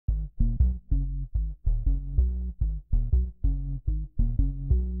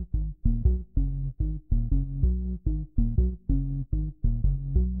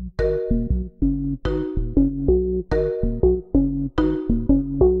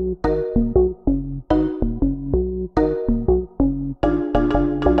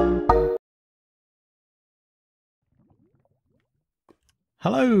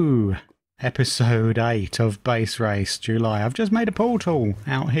Hello! Episode 8 of Base Race July. I've just made a portal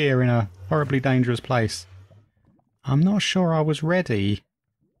out here in a horribly dangerous place. I'm not sure I was ready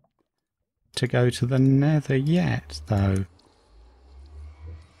to go to the Nether yet, though.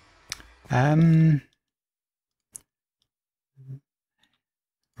 Right,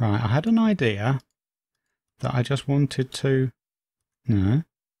 I had an idea that I just wanted to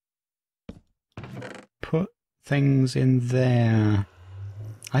put things in there.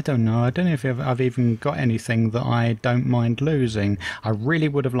 I don't know if I've even got anything that I don't mind losing. I really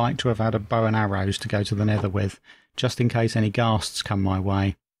would have liked to have had a bow and arrows to go to the Nether with, just in case any ghasts come my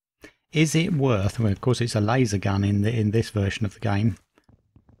way. Is it worth, well, of course it's a laser gun in this version of the game.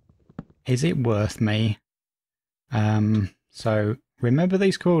 Is it worth me? So remember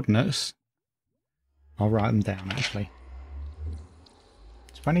these coordinates? I'll write them down actually.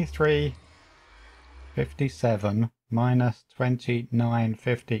 2357 minus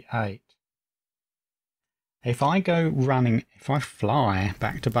 2958. If I go running, if I fly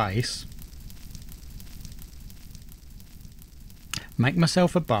back to base, make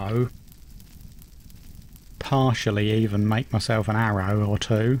myself a bow, partially even make myself an arrow or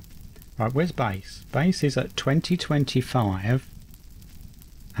two. Right, where's base? Base is at 2025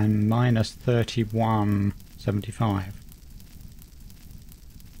 and minus 3175.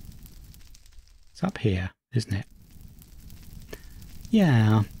 It's up here, isn't it?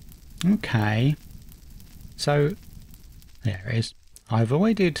 Yeah, okay. So, there it is. I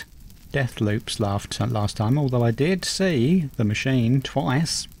avoided death loops last time, although I did see the machine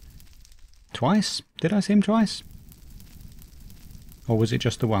twice. Twice? Did I see him twice? Or was it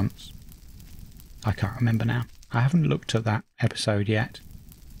just the once? I can't remember now. I haven't looked at that episode yet.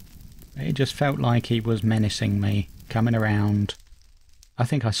 It just felt like he was menacing me, coming around. I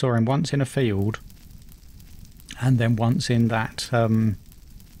think I saw him once in a field. And then once in that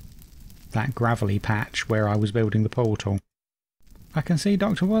that gravelly patch where I was building the portal. I can see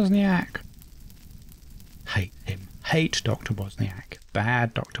Dr. Wozniak. Hate him. Hate Dr. Wozniak.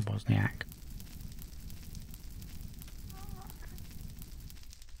 Bad Dr. Wozniak.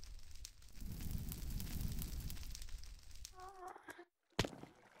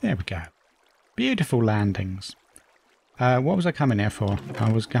 There we go. Beautiful landings. What was I coming here for?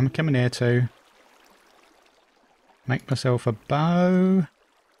 I was coming here to make myself a bow.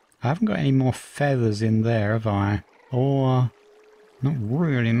 I haven't got any more feathers in there, have I? Or not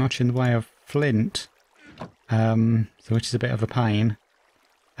really much in the way of flint. So which is a bit of a pain.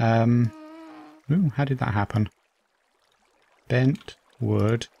 Ooh, how did that happen? Bent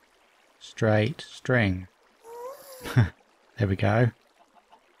wood, straight string. There we go.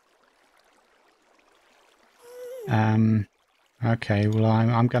 Okay, well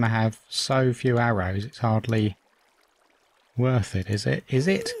I'm going to have so few arrows, it's hardly worth it, is it? Is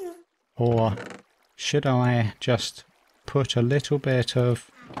it? Or should I just put a little bit of...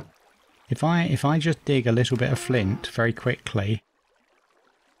 If I just dig a little bit of flint very quickly...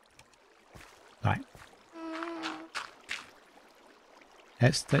 Right.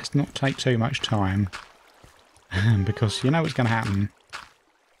 Let's not take too much time. Because you know what's going to happen.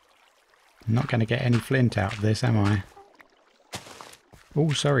 I'm not going to get any flint out of this, am I?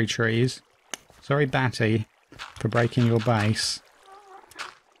 Oh, sorry trees. Sorry Batty for breaking your base.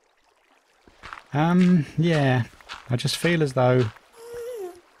 Yeah. I just feel as though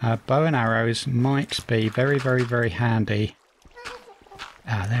bow and arrows might be very, very, very handy.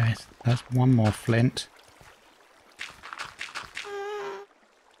 Ah, there it is. That's one more flint.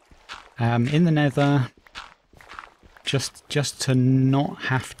 In the Nether, just to not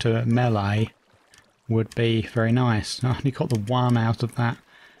have to melee would be very nice. I only got the one out of that.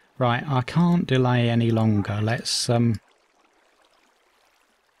 Right, I can't delay any longer. Let's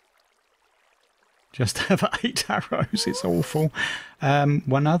just have 8 arrows. It's awful.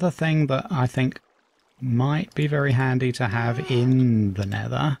 One other thing that I think might be very handy to have in the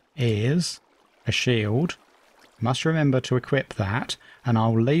Nether is a shield. Must remember to equip that, and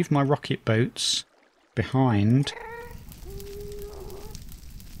I'll leave my rocket boots behind.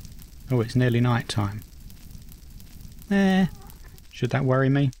 Oh, it's nearly night time. Should that worry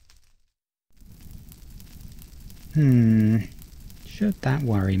me? Should that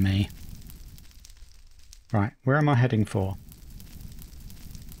worry me? Right, where am I heading for?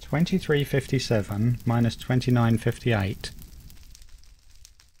 2357 minus 2958.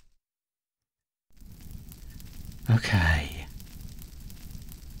 Okay.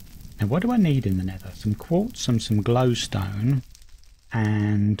 Now what do I need in the Nether? Some quartz and some glowstone.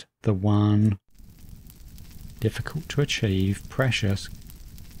 And the one difficult to achieve, precious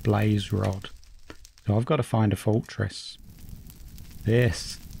blaze rod. So I've got to find a fortress.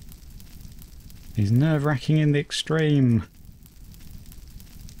 This is nerve-wracking in the extreme.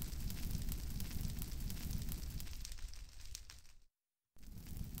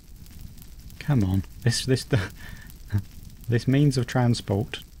 Come on, this means of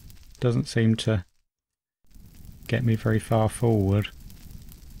transport doesn't seem to get me very far forward.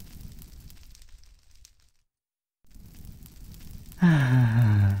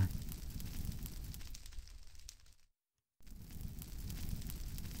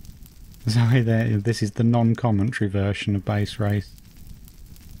 Sorry, this is the non-commentary version of Base Race.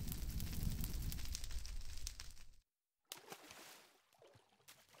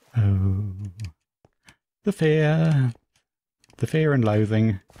 Oh, the fear and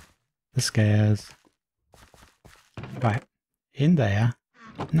loathing, the scares. Right, in there.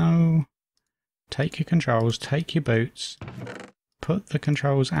 No. Take your controls, take your boots. Put the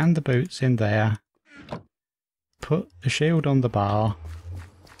controls and the boots in there. Put the shield on the bar.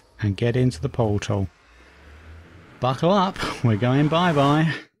 And get into the portal. Buckle up, we're going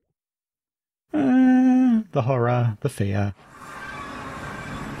bye-bye. The horror, the fear.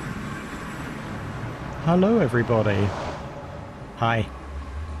 Hello everybody. Hi.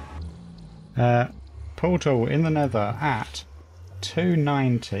 Portal in the Nether at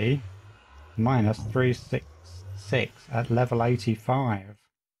 290 minus 366 at level 85.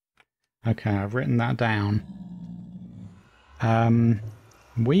 Okay, I've written that down.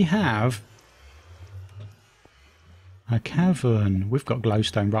 We have a cavern. We've got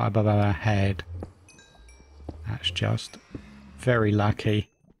glowstone right above our head. That's just very lucky.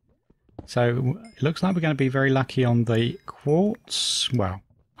 So it looks like we're going to be very lucky on the quartz. Well,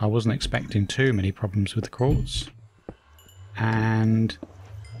 I wasn't expecting too many problems with the quartz. And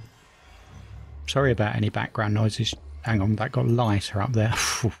sorry about any background noises. Hang on, that got lighter up there.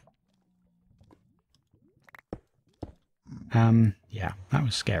 Yeah, that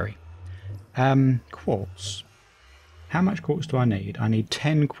was scary. Quartz. How much quartz do I need? I need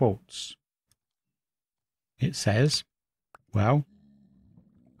 10 quartz. It says. Well,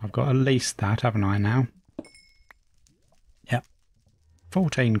 I've got at least that, haven't I now? Yep.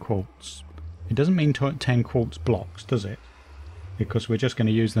 14 quartz. It doesn't mean 10 quartz blocks, does it? Because we're just going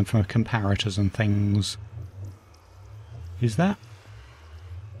to use them for comparators and things. Is that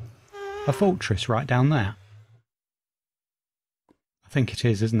a fortress right down there? I think it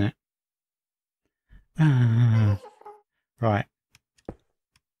is, isn't it? Right.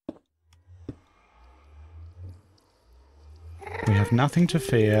 We have nothing to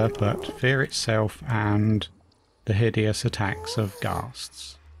fear but fear itself and the hideous attacks of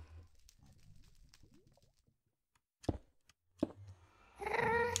ghasts.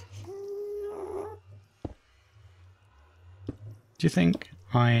 Do you think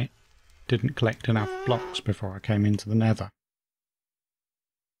I didn't collect enough blocks before I came into the Nether?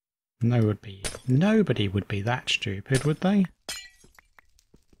 Nobody would be that stupid, would they?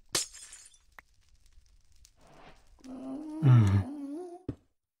 Oh.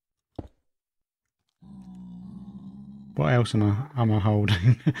 What else am I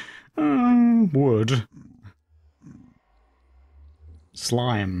holding? Wood.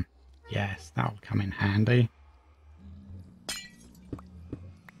 Slime. Yes, that'll come in handy.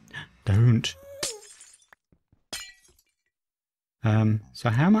 Don't. So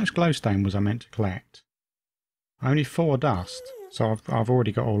how much glowstone was I meant to collect? Only 4 dust, so I've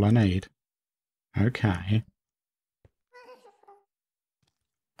already got all I need. Okay.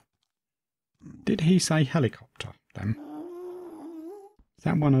 Did he say helicopter, then? Is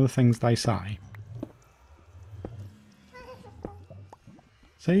that one of the things they say?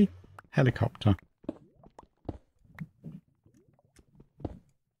 See? Helicopter.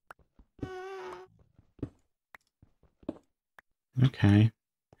 Okay.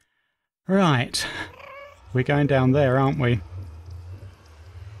 Right. We're going down there, aren't we?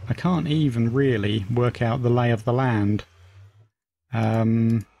 I can't even really work out the lay of the land.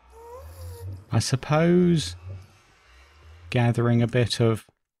 I suppose gathering a bit of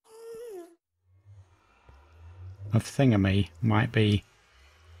thingamy might be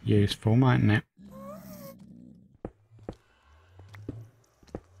useful, mightn't it?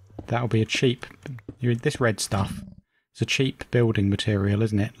 That'll be a cheap... This red stuff. It's a cheap building material,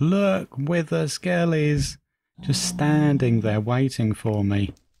 isn't it? Look, wither skellies just standing there waiting for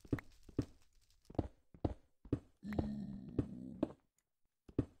me.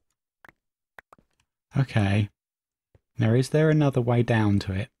 Okay. Now, is there another way down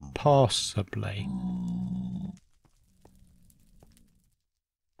to it? Possibly.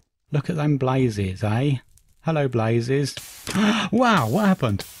 Look at them blazes, eh? Hello, blazes. Wow, what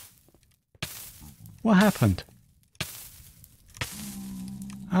happened? What happened?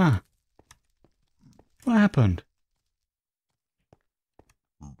 Ah, what happened?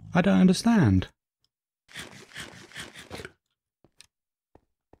 I don't understand.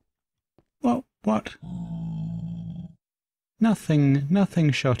 What?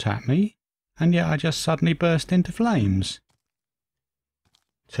 Nothing shot at me, and yet I just suddenly burst into flames.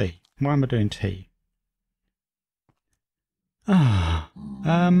 T. Why am I doing T? Ah,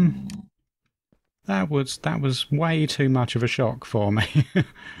 that was way too much of a shock for me.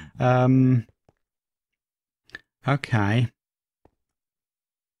 Okay.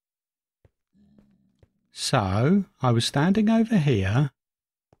 So, I was standing over here,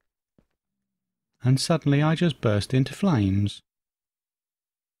 and suddenly I just burst into flames.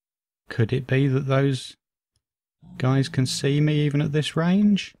 Could it be that those guys can see me even at this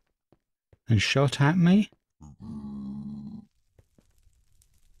range? And shot at me?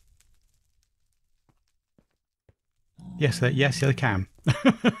 Yes, they can.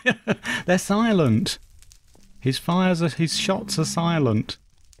 They're silent. His shots are silent.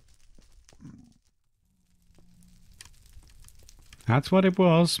 That's what it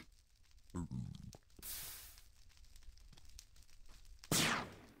was.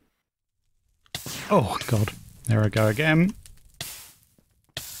 Oh, God. There I go again.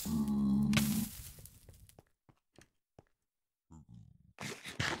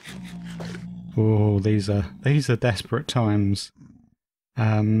 Oh, these are desperate times.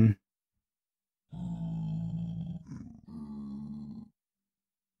 I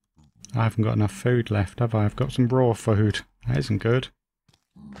haven't got enough food left, have I? I've got some raw food. That isn't good.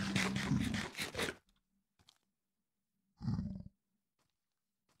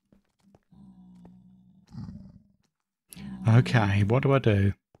 Okay, what do I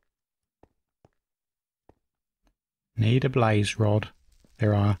do? Need a blaze rod.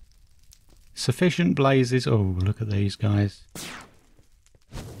 There are sufficient blazes. Oh, look at these guys.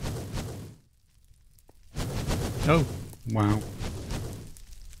 Oh, wow.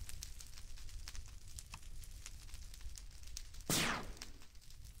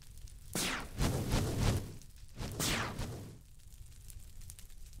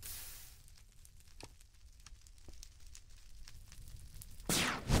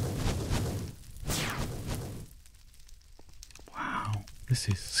 Wow, this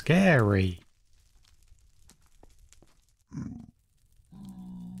is scary.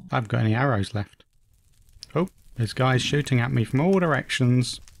 I haven't got any arrows left. Oh, there's guys shooting at me from all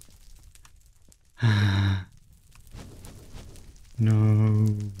directions. No.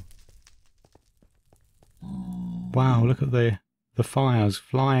 Wow, look at the fires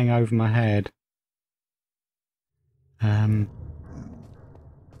flying over my head.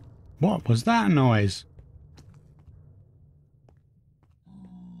 What was that noise?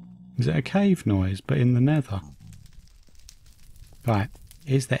 Is it a cave noise, but in the nether? Right,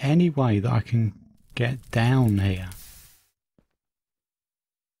 is there any way that I can get down here?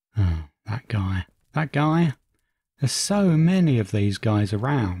 Oh, that guy. That guy? There's so many of these guys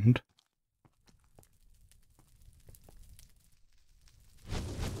around.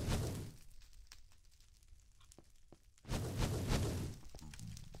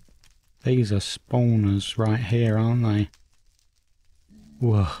 These are spawners right here, aren't they?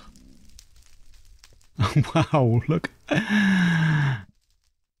 Whoa. Wow, look.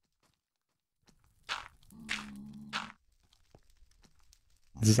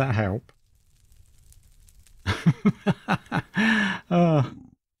 Does that help? Oh,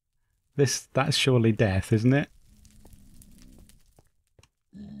 that's surely death, isn't it?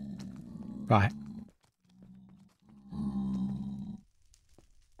 Right.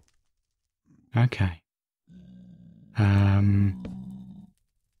 Okay.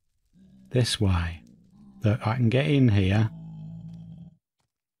 This way. Look, I can get in here.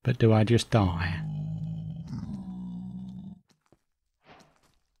 But do I just die?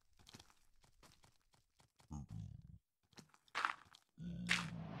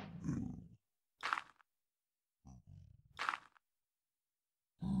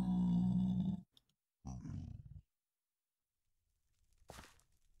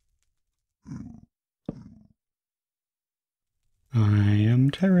 I am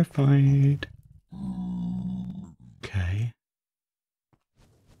terrified. Okay.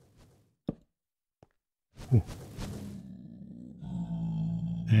 Ooh.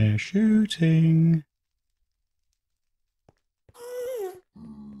 They're shooting.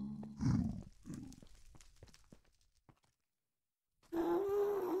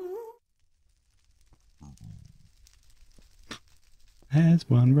 There's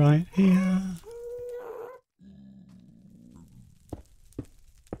one right here.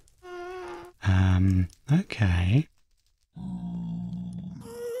 Okay.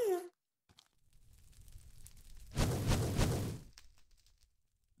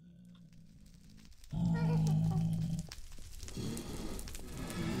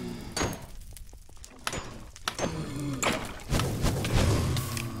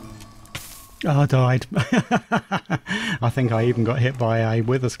 Oh, I died. I think I even got hit by a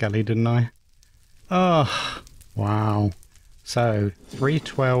wither skelly, didn't I? Oh, wow. So,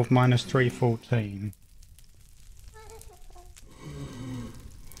 312 minus 314.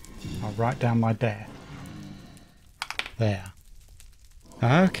 I'll write down my death. There.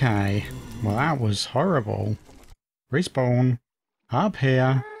 Okay. Well, that was horrible. Respawn. Up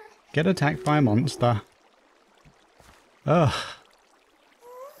here. Get attacked by a monster. Ugh.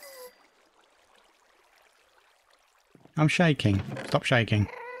 I'm shaking. Stop shaking.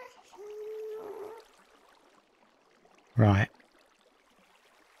 Right.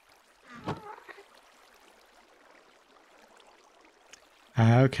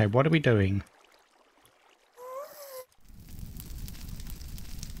 Okay, what are we doing?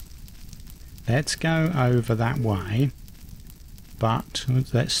 Let's go over that way. But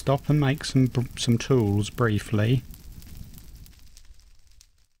let's stop and make some tools briefly.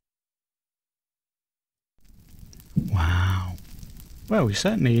 Wow. Well, we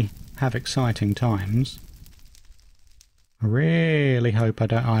certainly have exciting times. I really hope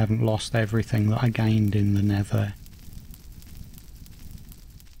I haven't lost everything that I gained in the Nether.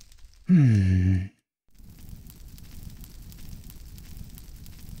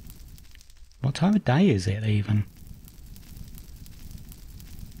 What time of day is it even?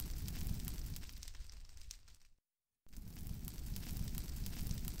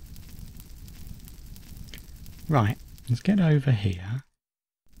 Right, let's get over here.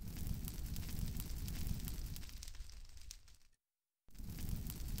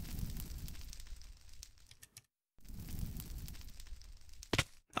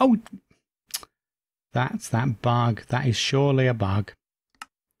 Oh! That's that bug. That is surely a bug.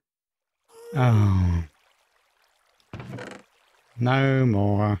 Oh. No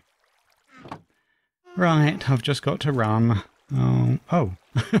more. Right, I've just got to run. Oh. Oh.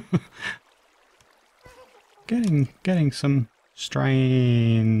 Getting some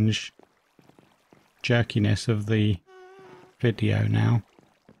strange jerkiness of the video now.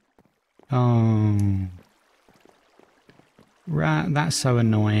 Oh. Right, that's so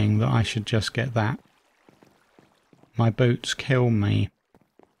annoying that I should just get that. My boots kill me.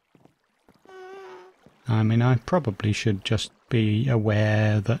 I mean, I probably should just be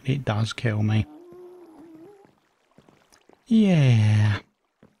aware that it does kill me. Yeah.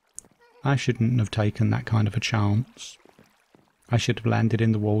 I shouldn't have taken that kind of a chance. I should have landed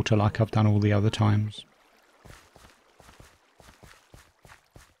in the water like I've done all the other times.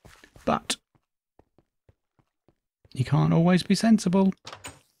 But you can't always be sensible.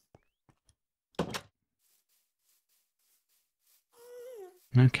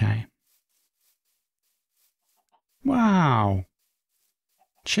 Okay. Wow.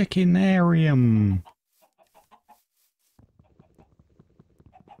 Chickenarium.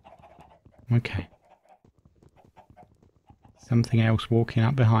 Okay. Something else walking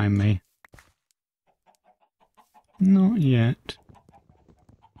up behind me. Not yet.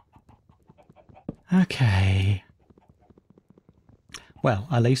 Okay. Well,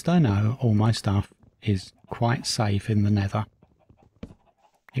 at least I know all my stuff is quite safe in the Nether.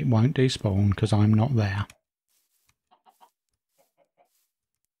 It won't despawn because I'm not there.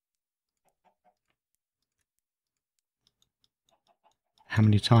 How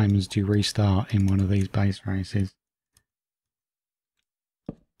many times do you restart in one of these base races?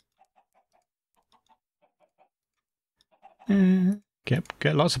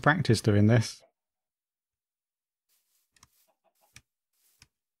 Get lots of practice doing this.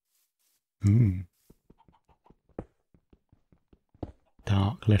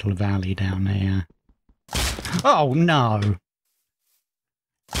 Dark little valley down there. Oh no!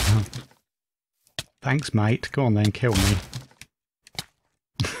 Oh. Thanks, mate. Go on then, kill me.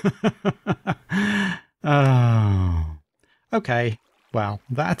 Oh. Okay. Well,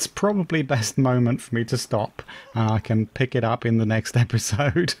 that's probably best moment for me to stop. I can pick it up in the next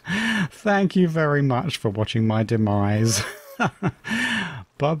episode. Thank you very much for watching my demise.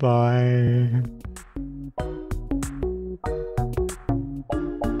 Bye-bye.